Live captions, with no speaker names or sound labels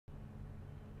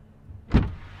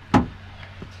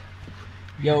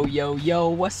Yo, yo, yo,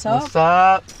 what's up? What's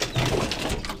up?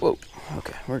 Whoa,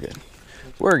 okay, we're good.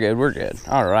 We're good, we're good.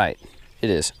 All right, it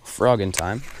is frogging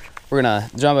time. We're gonna,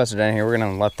 jump us down here, we're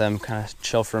gonna let them kind of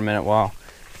chill for a minute while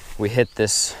we hit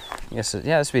this, I guess,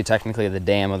 yeah, this would be technically the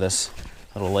dam of this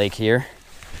little lake here.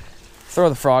 Throw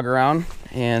the frog around,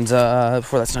 and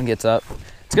before that sun gets up,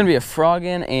 it's gonna be a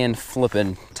frogging and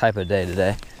flipping type of day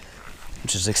today,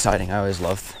 which is exciting. I always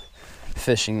love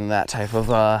fishing that type of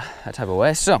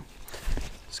way. So,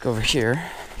 let's go over here.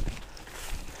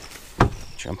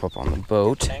 Jump up on the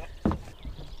boat.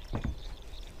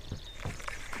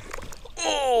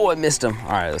 Oh, I missed him.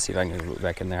 All right, let's see if I can get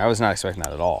back in there. I was not expecting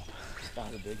that at all.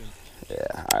 Yeah,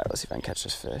 all right, let's see if I can catch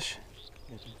this fish.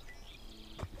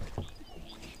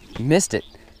 You missed it.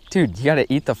 Dude, you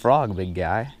gotta eat the frog, big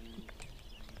guy.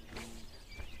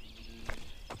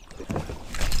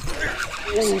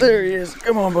 There he is.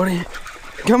 Come on, buddy.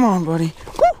 Come on, buddy.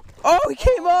 Woo! Oh, he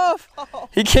came off.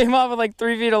 He came off with like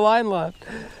 3 feet of line left.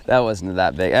 That wasn't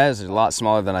that big. That was a lot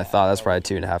smaller than I thought. That's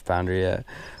probably a 2.5 pounder, yeah.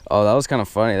 Oh, that was kind of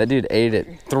funny. That dude ate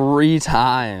it 3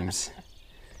 times.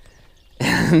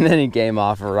 And then he came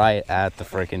off right at the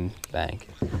freaking bank.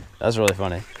 That was really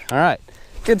funny. All right,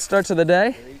 good start to the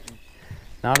day.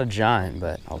 Not a giant,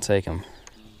 but I'll take him.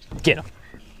 Get him.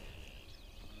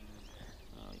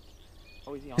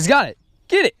 He's got it.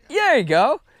 Get it. There you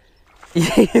go.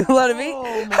 You let him eat?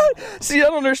 Oh, see, I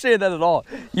don't understand that at all.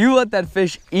 You let that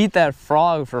fish eat that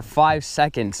frog for 5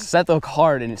 seconds, set the hook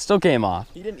hard, and it still came off.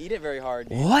 He didn't eat it very hard,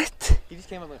 dude. What? He just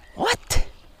came up with... What?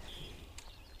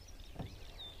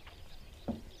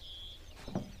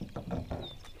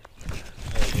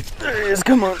 There he is,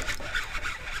 come on.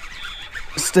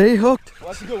 Stay hooked. Well,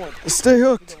 that's a good one. Stay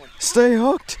hooked. Stay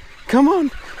hooked. Come on.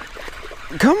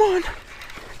 Come on.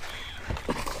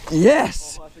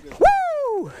 Yes.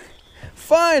 Woo!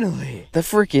 Finally. That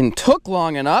freaking took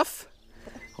long enough.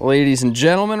 Ladies and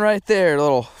gentlemen, right there, a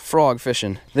little frog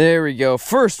fishing. There we go.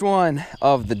 First one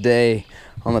of the day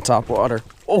on the Topwater.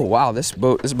 Oh wow, this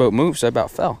boat moves. I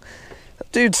about fell.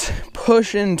 That dude's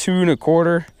pushing 2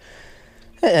 1/4.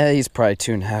 Yeah, he's probably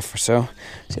 2.5 or so.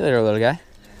 See you later, little guy.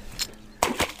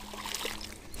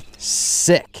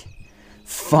 Sick.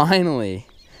 Finally.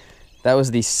 That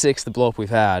was the 6th blow up we've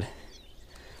had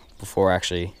before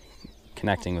actually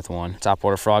connecting with one.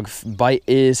 Topwater frog bite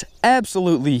is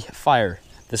absolutely fire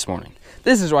this morning.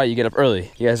 This is why you get up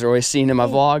early. You guys are always seeing in my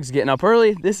vlogs getting up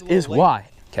early. This is why.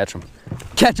 Catch him.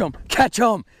 Catch him. Catch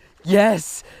him.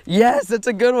 Yes. Yes, that's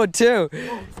a good one too.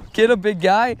 Get him, big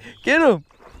guy. Get him.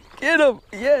 Get him.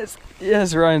 Yes.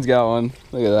 Yes, Ryan's got one.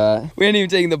 Look at that. We ain't even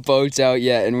taken the boats out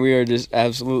yet, and we are just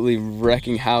absolutely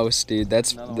wrecking house, dude.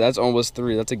 That's almost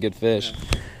 3. That's a good fish.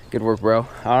 Good work, bro.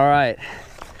 All right.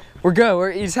 We're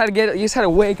good. You just had to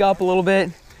wake up a little bit.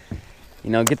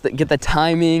 You know, get the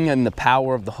timing and the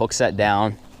power of the hook set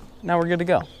down. Now we're good to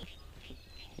go.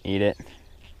 Eat it.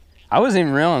 I wasn't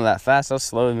even reeling that fast. I was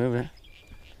slowly moving it.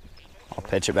 I'll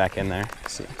pitch it back in there.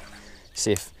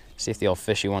 See if the old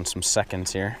fishy wants some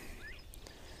seconds here.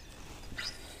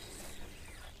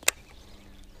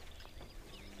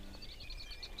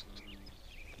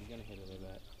 He's gonna hit it like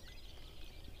that.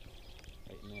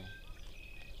 Right in there.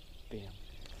 Bam.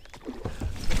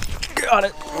 Got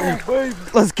it. Oh,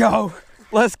 let's go.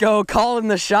 Let's go. Calling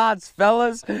the shots,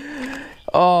 fellas.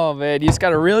 Oh, man. You just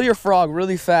got to reel your frog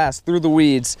really fast through the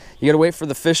weeds. You got to wait for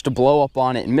the fish to blow up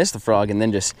on it and miss the frog and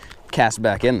then just cast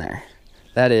back in there.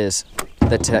 That is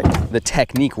the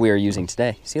technique we are using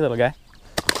today. See, little guy?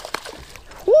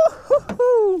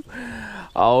 Woo-hoo-hoo.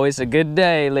 Always a good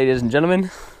day, ladies and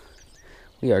gentlemen.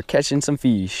 We are catching some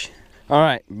fish. All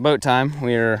right, boat time.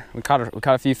 We caught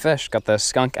a few fish. Got the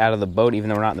skunk out of the boat, even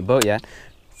though we're not in the boat yet.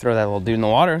 Throw that little dude in the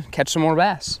water, catch some more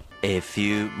bass. A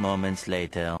few moments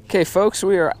later. Okay, folks,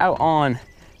 we are out on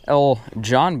El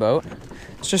John boat.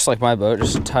 It's just like my boat,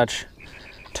 just a touch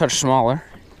smaller.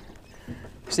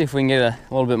 See if we can get a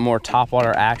little bit more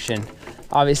topwater action.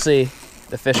 Obviously,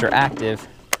 the fish are active,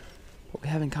 but we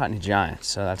haven't caught any giants,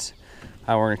 so that's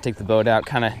how we're gonna take the boat out,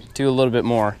 kind of do a little bit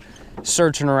more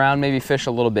searching around, maybe fish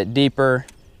a little bit deeper,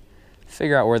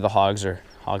 figure out where the hogs are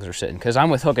sitting. Because I'm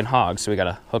with Hookin' Hogs, so we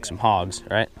gotta hook some hogs,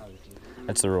 right?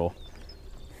 That's the rule.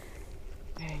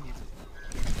 Dang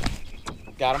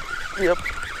it. Got him? Yep.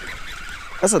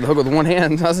 That's the hook with one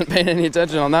hand. I wasn't paying any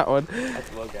attention on that one. That's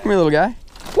a little guy. Come here, little guy.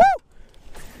 Woo!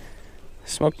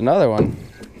 Smoked another one.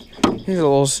 These are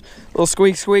little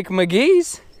squeak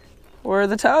McGee's. Where are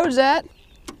the toes at?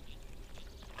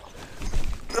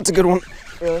 That's a good one.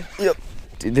 Really? Yep.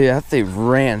 Dude, they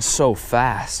ran so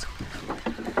fast.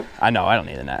 I know, I don't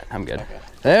need a net. I'm good. Okay.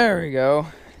 There we go.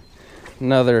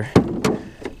 Another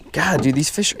God, dude, these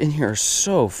fish in here are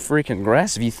so freaking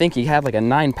aggressive. You think you have like a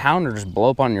 9-pounder just blow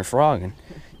up on your frog, and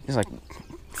he's like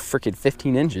freaking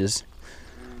 15 inches.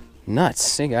 Nuts.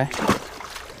 See, guy.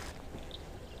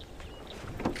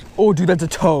 Oh, dude, that's a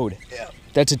toad. Yeah.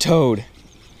 That's a toad.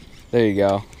 There you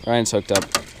go. Ryan's hooked up.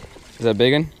 Is that a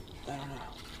big one? I don't know.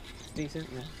 It's decent,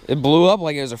 yeah. It blew up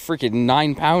like it was a freaking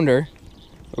 9-pounder.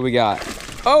 What do we got?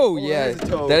 Oh, yeah.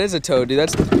 That is a toad, dude.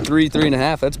 That's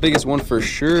 3.5. That's the biggest one for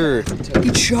sure. He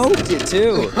choked it,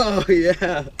 too. Oh,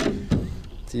 yeah.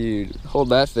 Dude, hold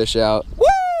that fish out.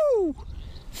 Woo!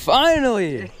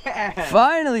 Finally! Yeah.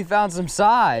 Finally found some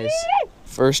size.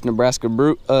 First Nebraska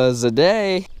brute of the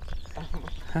day.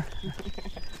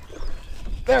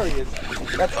 There he is.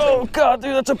 Oh, God,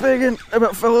 dude, that's a big one. I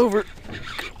about fell over.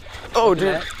 Oh,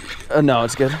 dude. No,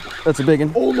 it's good. That's a big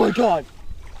one. Oh, my God.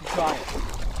 Got it.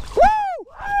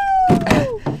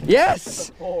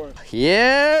 Yes!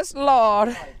 Yes,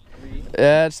 Lord.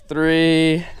 That's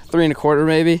 3.25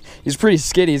 maybe. He's pretty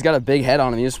skitty. He's got a big head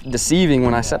on him. He was deceiving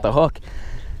when I set the hook.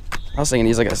 I was thinking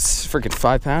he's like a freaking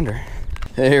 5-pounder.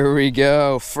 There we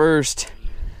go. First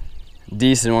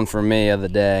decent one for me of the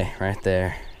day right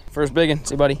there. First big one.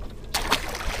 See, buddy.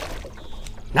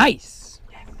 Nice.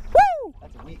 Woo!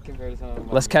 That's weak compared to some of them.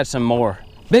 Let's catch some more.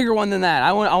 Bigger one than that.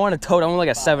 I want a toad. I want like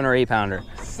a 7 or 8-pounder.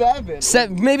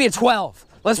 7? Maybe a 12.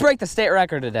 Let's break the state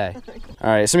record today.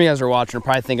 All right, some of you guys are watching are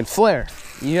probably thinking, Flair,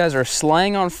 you guys are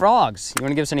slaying on frogs. You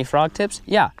wanna give us any frog tips?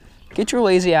 Yeah, get your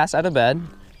lazy ass out of bed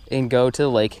and go to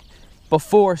the lake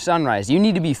before sunrise. You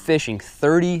need to be fishing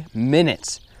 30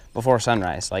 minutes before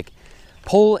sunrise. Like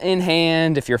pole in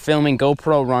hand, if you're filming,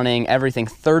 GoPro running, everything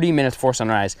 30 minutes before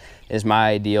sunrise is my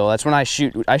ideal. That's when I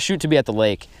shoot. I shoot to be at the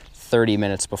lake 30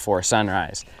 minutes before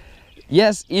sunrise.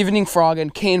 Yes, evening frogging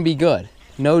can be good,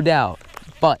 no doubt,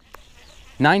 but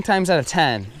 9 times out of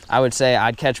 10, I would say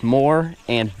I'd catch more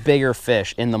and bigger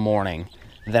fish in the morning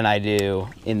than I do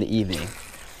in the evening.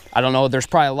 I don't know, there's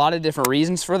probably a lot of different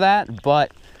reasons for that,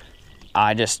 but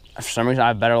for some reason I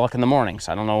have better luck in the mornings.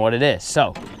 I don't know what it is.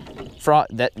 So,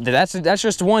 that's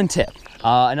just one tip.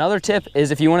 Another tip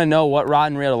is if you wanna know what rod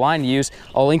and reel line to use,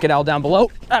 I'll link it all down below.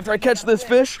 After I catch this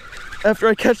fish,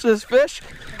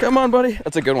 come on, buddy.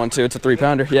 That's a good one too, it's a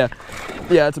 3-pounder, yeah.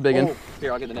 Yeah, it's a big one.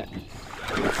 Here, I'll get the net.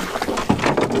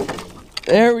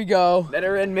 There we go. Net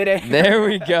her in midair. There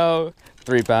we go.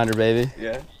 3-pounder, baby.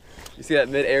 Yeah. You see that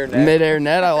midair net? Midair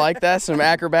net, I like that. Some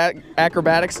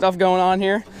acrobatic stuff going on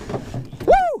here.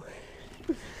 Woo!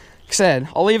 Like I said,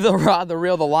 I'll leave the rod, the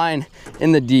reel, the line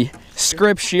in the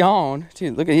description.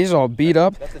 Dude, look at he's all beat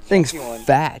up. That's a thing's one.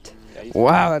 fat. Yeah,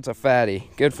 wow, that's a fatty.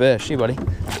 Good fish. See, buddy.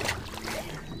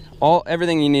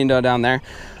 Everything you need to know down there.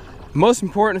 Most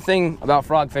important thing about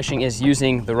frog fishing is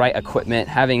using the right equipment,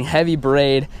 having heavy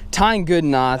braid, tying good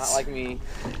knots. Not like me.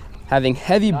 Having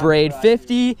heavy braid,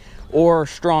 50 or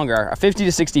stronger, 50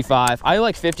 to 65. I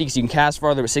like 50 because you can cast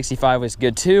farther, but 65 is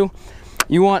good too.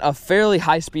 You want a fairly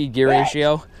high-speed gear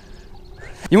ratio.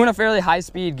 You want a fairly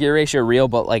high-speed gear ratio reel,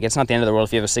 but like it's not the end of the world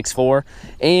if you have a 6'4".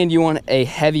 And you want a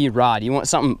heavy rod. You want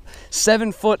something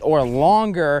 7 foot or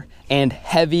longer and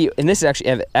heavy. And this is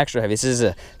actually extra heavy. This is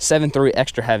a 7.3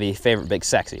 extra heavy, favorite big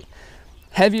sexy.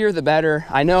 Heavier the better.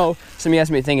 I know some of you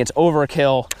guys may think it's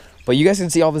overkill, but you guys can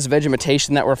see all this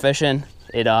vegetation that we're fishing.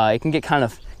 It can get kind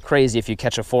of crazy if you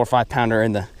catch a 4 or 5-pounder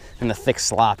in the thick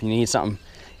slop. You need something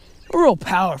real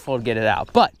powerful to get it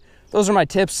out. But those are my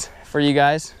tips for you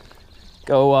guys.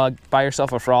 Go buy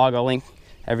yourself a frog. I'll link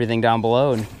everything down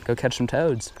below and go catch some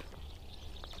toads.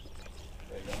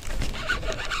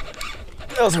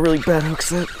 That was a really bad hook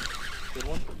set. Good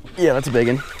one? Yeah, that's a big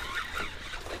one.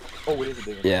 Oh, it is a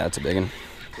big one. Yeah, that's a big one.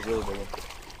 It's a really big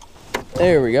one.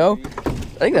 There we go.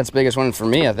 I think that's the biggest one for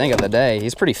me, I think, of the day.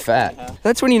 He's pretty fat.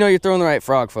 That's when you know you're throwing the right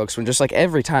frog, folks, when just like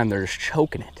every time they're just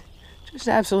choking it. Just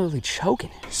absolutely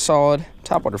choking it. Solid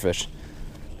topwater fish.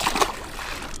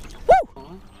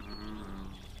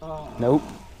 Oh. Nope.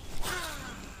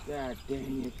 God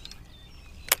dang it.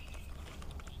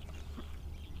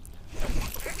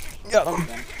 Got him.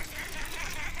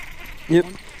 Yep.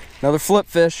 Another flip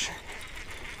fish.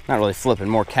 Not really flipping,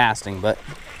 more casting, but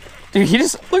dude,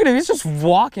 look at him, he's just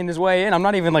walking his way in. I'm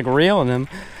not even like reeling him.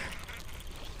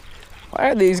 Why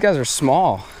are these guys are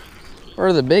small? Where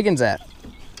are the big ones at?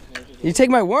 You take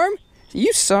my worm?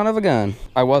 You son of a gun.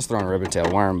 I was throwing a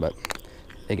ribbon-tailed worm, but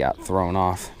it got thrown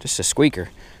off. Just a squeaker.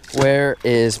 Where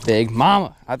is Big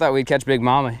Mama? I thought we'd catch Big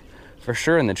Mama for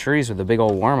sure in the trees with a big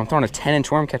old worm. I'm throwing a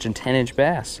 10-inch worm, catching 10-inch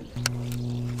bass.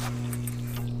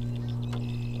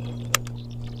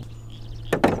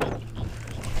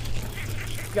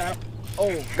 Got him.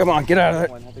 Oh. Come on, get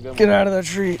out of there. Get out of that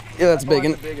tree. Yeah, that's a big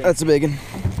one. That's a big one. Are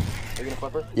you gonna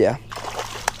flip her? Yeah.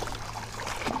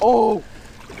 Oh!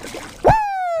 Woo!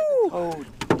 Oh!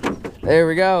 There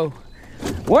we go.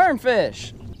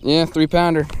 Wormfish. Yeah,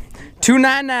 3-pounder.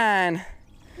 $2.99.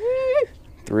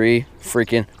 3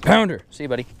 freaking pounder. See you,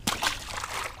 buddy.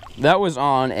 That was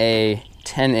on a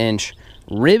 10-inch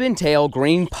ribbon tail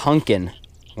green pumpkin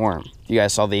worm. You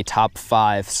guys saw the top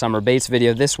 5 summer baits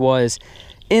video. This was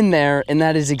in there, and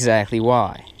that is exactly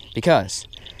why. Because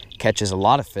it catches a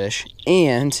lot of fish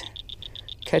and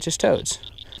catches toads.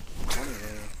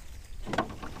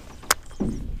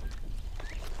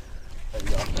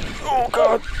 Oh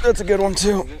God, that's a good one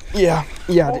too. Yeah,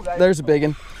 there's a big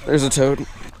one. There's a toad.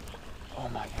 Oh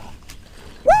my God.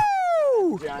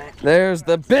 Woo! There's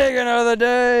the big one of the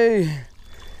day.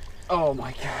 Oh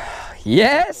my God.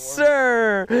 Yes,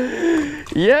 sir.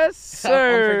 Yes,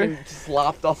 sir. Freaking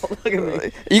slopped all. Look at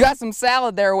me. You got some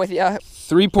salad there with you.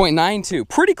 3.92,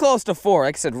 pretty close to 4.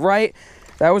 Like I said, right,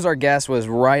 that was our guess, was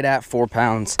right at 4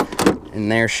 pounds.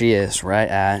 And there she is, right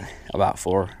at about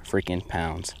 4 freaking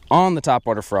pounds on the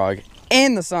topwater frog,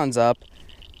 and the sun's up.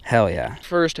 Hell yeah.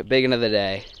 First big one of the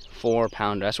day,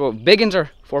 4-pounder. That's what big ones are,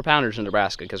 4-pounders in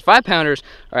Nebraska, because 5-pounders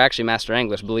are actually master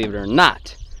anglers, believe it or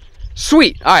not.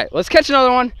 Sweet. All right, let's catch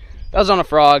another one. That was on a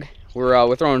frog.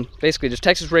 We're throwing basically just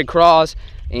Texas rig craws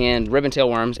and ribbon tail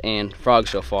worms and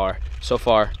frogs so far. So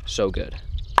far, so good.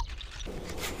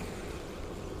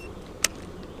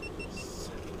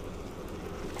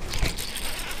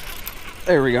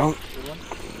 There we go.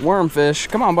 Wormfish.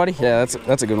 Come on, buddy. Yeah,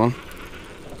 that's a good one.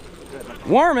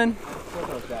 Worming.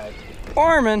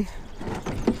 Worming.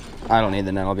 I don't need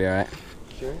the net. I'll be all right.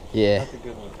 Sure? Yeah. That's a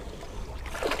good one.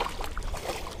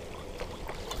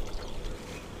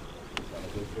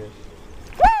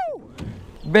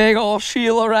 Woo! Big old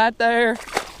Sheila right there.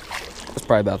 That's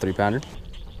probably about 3-pounder.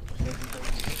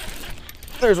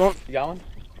 There's one. You got one?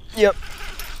 Yep.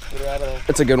 Get her out of there.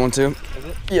 That's a good one too. Is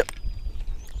it? Yep.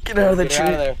 Get out of the Get her tree.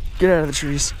 out of there. Get out of the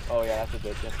trees. Oh yeah, that's a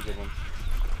good one.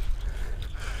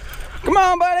 Come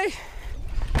on, buddy.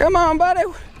 Come on, buddy.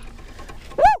 Woo!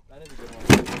 That is a good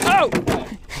one. Oh!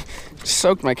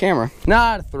 Soaked my camera.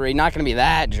 Not a 3. Not gonna be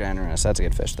that generous. That's a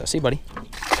good fish though. See, buddy.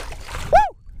 Woo!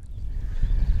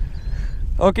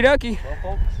 Okie dokie. Well,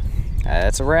 folks.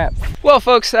 That's a wrap. Well,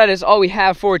 folks, that is all we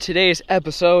have for today's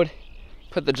episode.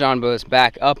 Put the John bows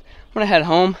back up. I'm gonna head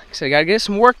home because I gotta get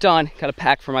some work done. Gotta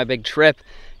pack for my big trip.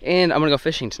 And I'm gonna go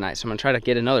fishing tonight, so I'm gonna try to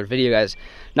get another video, guys,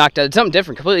 knocked out. It's something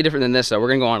different, completely different than this, though. We're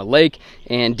gonna go on a lake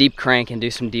and deep crank and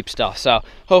do some deep stuff. So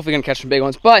hopefully gonna catch some big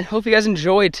ones. But hope you guys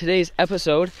enjoyed today's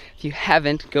episode. If you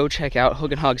haven't, go check out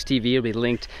HookinHogsTV. It'll be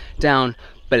linked down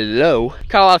below.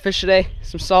 Caught a lot of fish today,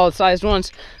 some solid sized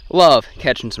ones. Love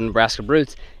catching some Nebraska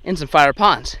broods in some fire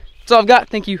ponds. That's all I've got.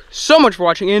 Thank you so much for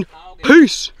watching, and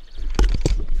peace.